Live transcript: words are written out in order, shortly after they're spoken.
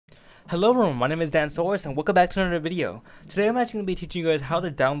Hello everyone, my name is Dansaurus and welcome back to another video. Today I'm actually going to be teaching you guys how to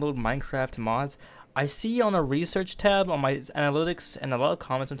download Minecraft mods. I see on a research tab on my analytics and a lot of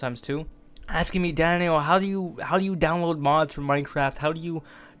comments sometimes too, asking me, Daniel, how do you download mods for Minecraft? How do you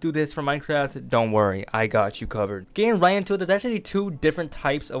do this for Minecraft? Don't worry, I got you covered. Getting right into it, there's actually two different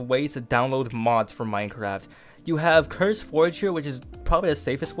types of ways to download mods for Minecraft. You have Curseforge here, which is probably the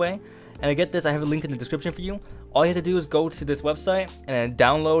safest way. And to get this, I have a link in the description for you. All you have to do is go to this website and then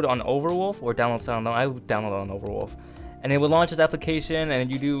download on Overwolf, or download sound. No, I would download on Overwolf, and it will launch this application.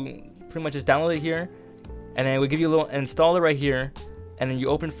 And you do pretty much just download it here, and then it will give you a little installer right here, and then you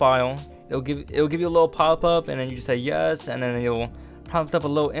open file. It'll give you a little pop up, and then you just say yes, and then it'll prompt up a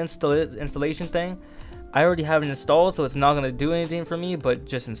little installation thing. I already have it installed, so it's not gonna do anything for me, but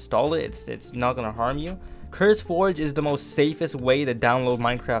just install it. It's not gonna harm you. Curseforge is the most safest way to download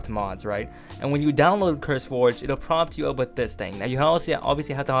Minecraft mods, right? And when you download Curseforge, it'll prompt you up with this thing. Now you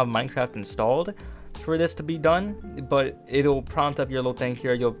obviously have to have Minecraft installed for this to be done, but it'll prompt up your little thing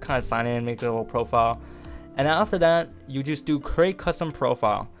here. You'll kind of sign in, make a little profile, and after that, you just do create custom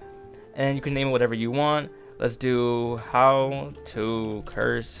profile, and you can name it whatever you want. Let's do how to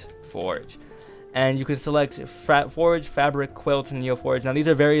Curseforge. And you can select Forge, Fabric, Quilt, and NeoForge. Now these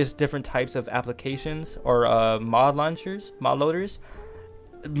are various different types of applications or mod loaders.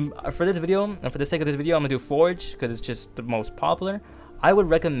 For this video, and for the sake of this video, I'm gonna do Forge because it's just the most popular. I would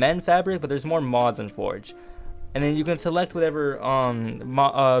recommend Fabric, but there's more mods than Forge. And then you can select whatever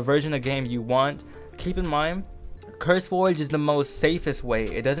version of game you want. Keep in mind, Curseforge is the most safest way.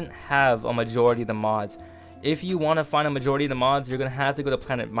 It doesn't have a majority of the mods. If you want to find a majority of the mods, you're gonna have to go to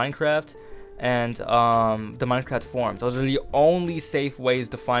Planet Minecraft and the Minecraft forums. Those are the only safe ways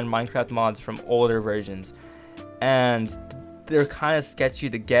to find Minecraft mods from older versions, and they're kind of sketchy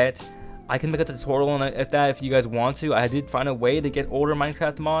to get. I can make a tutorial on that if you guys want to. I did find a way to get older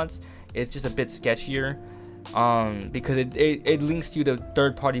Minecraft mods. It's just a bit sketchier because it links you to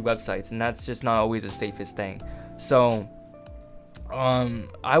third-party websites, and that's just not always the safest thing. So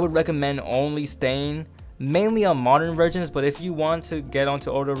I would recommend only staying mainly on modern versions, but if you want to get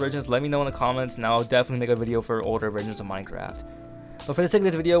onto older versions, let me know in the comments and I'll definitely make a video for older versions of Minecraft. But for the sake of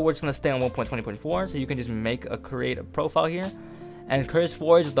this video, we're just going to stay on 1.20.4, so you can just create a profile here. And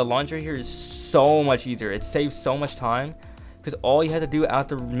Curseforge, the launcher here, is so much easier. It saves so much time because all you have to do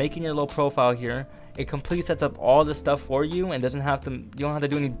after making your little profile here, it completely sets up all the stuff for you and you don't have to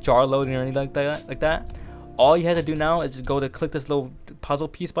do any jar loading or anything like that. All you have to do now is just go to click this little puzzle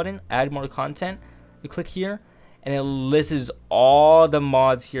piece button, add more content. You click here and it lists all the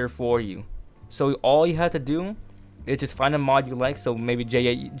mods here for you. So all you have to do is just find a mod you like, so maybe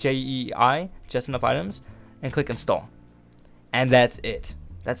JEI, just enough items, and click install. And that's it.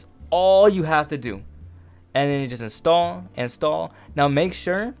 That's all you have to do. And then you just install. Now make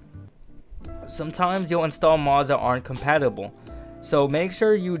sure, sometimes you'll install mods that aren't compatible. So make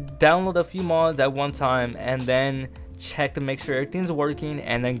sure you download a few mods at one time and then check to make sure everything's working,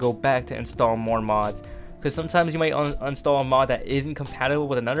 and then go back to install more mods, because sometimes you might install a mod that isn't compatible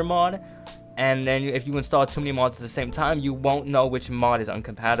with another mod, and then if you install too many mods at the same time, you won't know which mod is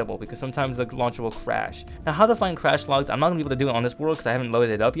incompatible because sometimes the launcher will crash. Now how to find crash logs, I'm not gonna be able to do it on this world because I haven't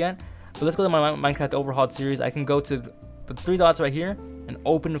loaded it up yet, but let's go to my Minecraft Overhauled series. I can go to the three dots right here and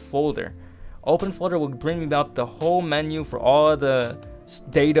open folder. Open folder will bring me up the whole menu for all the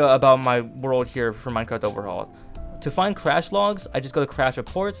data about my world here for Minecraft Overhauled. To find crash logs, I just go to crash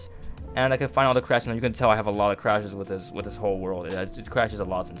reports, and I can find all the crashes. And you can tell I have a lot of crashes with this whole world. It crashes a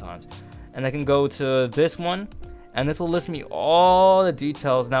lot sometimes. And I can go to this one, and this will list me all the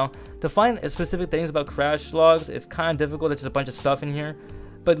details. Now, to find specific things about crash logs, it's kind of difficult. There's just a bunch of stuff in here,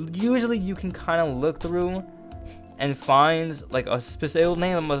 but usually you can kind of look through and find like it'll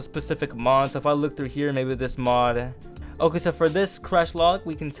name a specific mod. So if I look through here, maybe this mod. Okay, so for this crash log,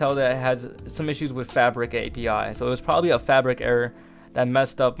 we can tell that it has some issues with Fabric API. So it was probably a Fabric error that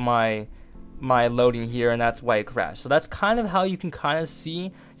messed up my loading here, and that's why it crashed. So that's kind of how you can kind of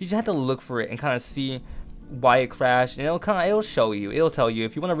see. You just have to look for it and kind of see why it crashed, and it'll show you. It'll tell you.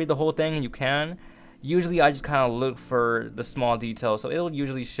 If you want to read the whole thing, you can. Usually, I just kind of look for the small details, so it'll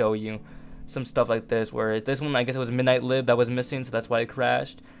usually show you some stuff like this. Where this one, I guess it was Midnight Lib that was missing, so that's why it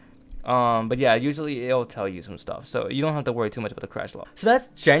crashed. But yeah, usually it'll tell you some stuff, so you don't have to worry too much about the crash log. So that's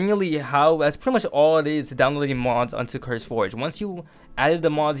that's pretty much all it is to downloading mods onto Curseforge. Once you added the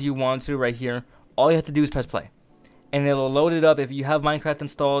mods you want to right here, all you have to do is press play, and it'll load it up. If you have Minecraft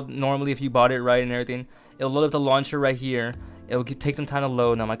installed normally, if you bought it right and everything, it'll load up the launcher right here. It'll take some time to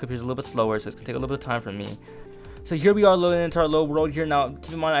load. Now my computer's a little bit slower, so it's gonna take a little bit of time for me. So here we are loading into our little world here. Now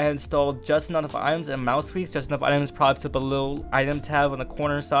keep in mind I have installed just enough items and mouse tweaks. Just enough items props up a little item tab on the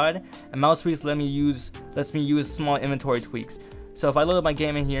corner side, and mouse tweaks lets me use small inventory tweaks. So if I load up my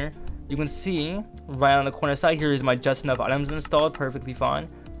game in here, you can see right on the corner side here is my just enough items installed, perfectly fine.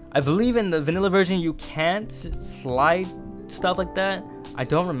 I believe in the vanilla version you can't slide stuff like that. I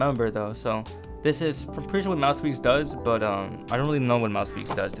don't remember though, so this is, I'm pretty sure what mouse tweaks does, but I don't really know what mouse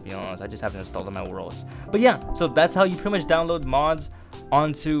tweaks does, to be honest. I just haven't installed on my worlds. But yeah, so that's how you pretty much download mods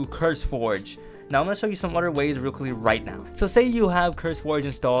onto Curseforge. Now I'm gonna show you some other ways real quickly right now. So say you have Curseforge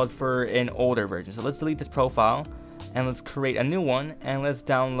installed for an older version. So let's delete this profile and let's create a new one, and let's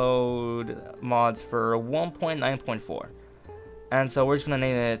download mods for 1.9.4. And so we're just gonna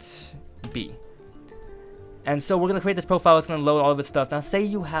name it B. And so we're going to create this profile. It's going to load all of its stuff. Now say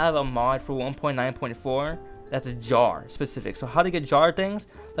you have a mod for 1.9.4 that's a jar specific. So how to get jar things?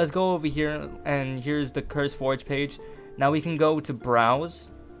 Let's go over here, and here's the Curseforge page. Now we can go to browse,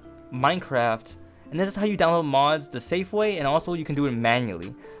 Minecraft, and this is how you download mods the safe way, and also you can do it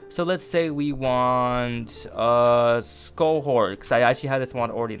manually. So let's say we want Skull Horde, because I actually have this mod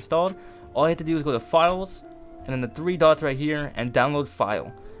already installed. All you have to do is go to files, and then the 3 dots right here, and download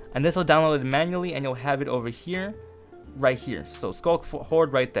file. And this will download it manually, and you'll have it over here, right here. So Skull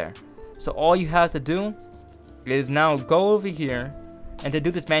Horde right there. So all you have to do is now go over here, and to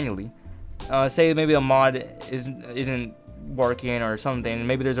do this manually, say maybe a mod isn't working or something.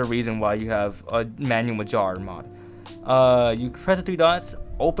 Maybe there's a reason why you have a manual jar mod. You press the 3 dots,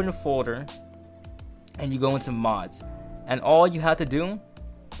 open a folder, and you go into mods. And all you have to do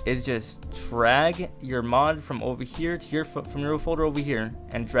is just drag your mod from over here to your folder over here,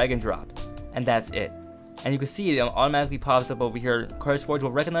 and drag and drop, and that's it. And you can see it automatically pops up over here. Curseforge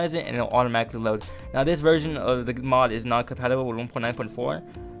will recognize it and it'll automatically load. Now this version of the mod is not compatible with 1.9.4,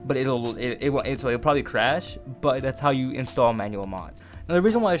 but it'll probably crash. But that's how you install manual mods. Now the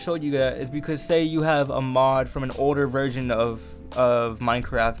reason why I showed you that is because say you have a mod from an older version of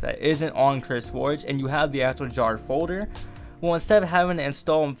Minecraft that isn't on Curseforge, and you have the actual jar folder. Well, instead of having to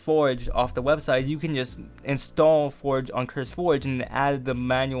install Forge off the website, you can just install Forge on Curseforge and add the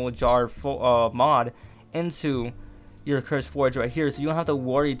manual jar mod into your Curseforge right here, so you don't have to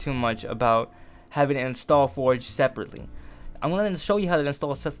worry too much about having to install Forge separately. I'm going to show you how to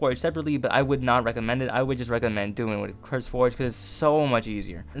install Forge separately, but I would not recommend it. I would just recommend doing it with Curseforge because it's so much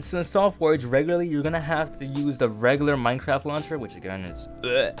easier. And to install Forge regularly, you're going to have to use the regular Minecraft launcher, which again is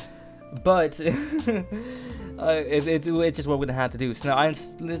but it's just what we're gonna have to do. So now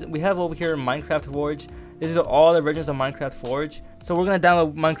we have over here Minecraft Forge. These are all the versions of Minecraft Forge. So we're gonna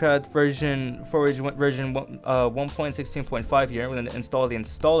download Minecraft Forge version 1.16.5 here. We're gonna install the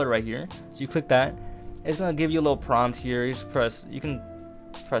installer right here. So you click that. It's gonna give you a little prompt here. You can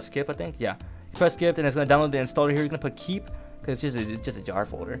press skip, I think. Yeah, you press skip, and it's gonna download the installer here. You're gonna put keep because it's just a jar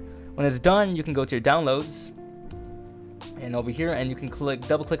folder. When it's done, you can go to your downloads. And over here, and you can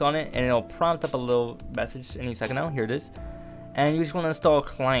double click on it, and it'll prompt up a little message any second now. Here it is. And you just want to install a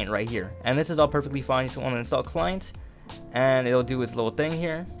client right here, and this is all perfectly fine. You just want to install a client, and it'll do its little thing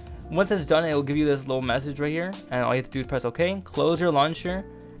here. Once it's done, it will give you this little message right here, and all you have to do is press OK, close your launcher,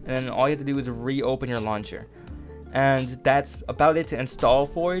 and then all you have to do is reopen your launcher. And that's about it to install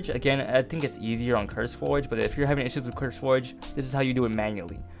Forge. Again, I think it's easier on Curseforge, but if you're having issues with Curseforge, this is how you do it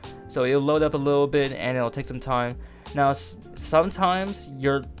manually. So it'll load up a little bit, and it'll take some time. Now sometimes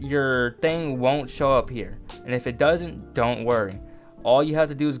your thing won't show up here, and if it doesn't, don't worry. All you have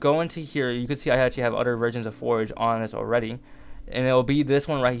to do is go into here. You can see I actually have other versions of Forge on this already, and it'll be this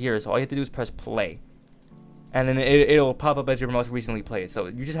one right here. So all you have to do is press play, and then it'll pop up as your most recently played. So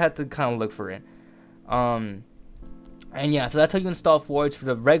you just have to kind of look for it. And yeah, so that's how you install Forge for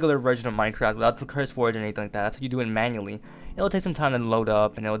the regular version of Minecraft without the Curseforge or anything like that. That's how you do it manually. It'll take some time to load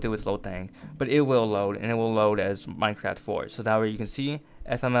up, and it'll do its little thing, but it will load, and it will load as Minecraft Forge. So that way you can see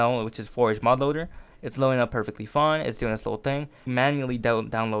FML, which is Forge mod loader. It's loading up perfectly fine. It's doing its little thing. Manually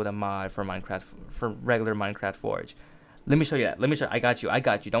download a mod for Minecraft, for regular Minecraft Forge. Let me show you that. Let me show. I got you.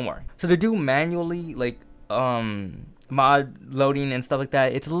 Don't worry. So to do manually, like mod loading and stuff like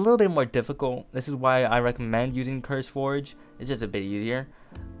that, it's a little bit more difficult. This is why I recommend using Curseforge. It's just a bit easier.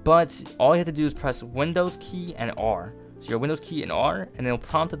 But all you have to do is press Windows key and R. So your Windows key and R, and it'll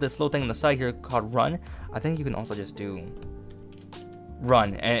prompt up this little thing on the side here called run. I think you can also just do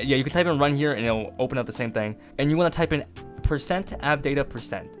run. And yeah, you can type in run here, and it'll open up the same thing. And you want to type in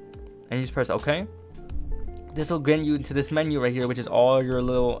 %appdata%, and you just press OK. This will get you into this menu right here, which is all your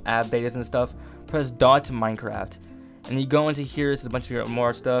little app betas and stuff. Press .minecraft, and you go into here. It's a bunch of your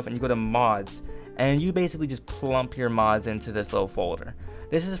more stuff, and you go to mods, and you basically just plump your mods into this little folder.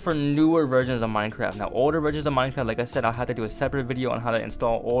 This is for newer versions of Minecraft. Now, older versions of Minecraft, like I said, I'll have to do a separate video on how to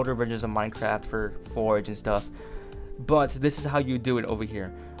install older versions of Minecraft for Forge and stuff. But this is how you do it over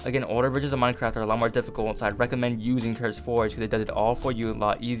here. Again, older versions of Minecraft are a lot more difficult, so I'd recommend using Curseforge because it does it all for you a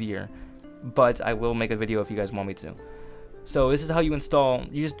lot easier. But I will make a video if you guys want me to. So this is how you install.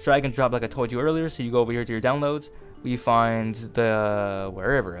 You just drag and drop like I told you earlier. So you go over here to your downloads. We find the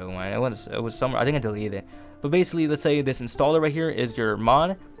wherever it went. It was somewhere. I think I deleted it. But basically, let's say this installer right here is your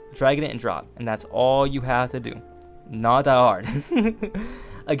mod. Drag it and drop, and that's all you have to do. Not that hard.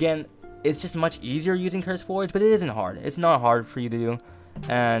 Again, it's just much easier using Curseforge, but it isn't hard. It's not hard for you to do,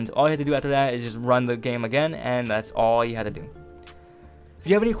 and all you have to do after that is just run the game again, and that's all you have to do. If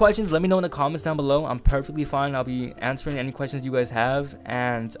you have any questions, let me know in the comments down below. I'm perfectly fine. I'll be answering any questions you guys have,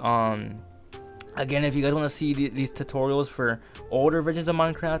 and again, if you guys want to see these tutorials for older versions of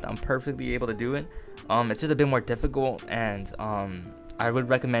Minecraft, I'm perfectly able to do it. It's just a bit more difficult, and I would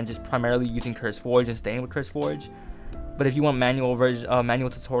recommend just primarily using Curseforge and staying with Curseforge. But if you want manual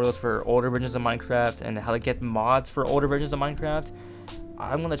tutorials for older versions of Minecraft and how to get mods for older versions of Minecraft,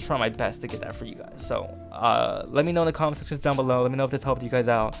 I'm gonna try my best to get that for you guys. So let me know in the comment sections down below. Let me know if this helped you guys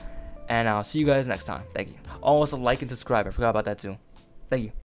out, and I'll see you guys next time. Thank you. Also, like and subscribe. I forgot about that too. Thank you.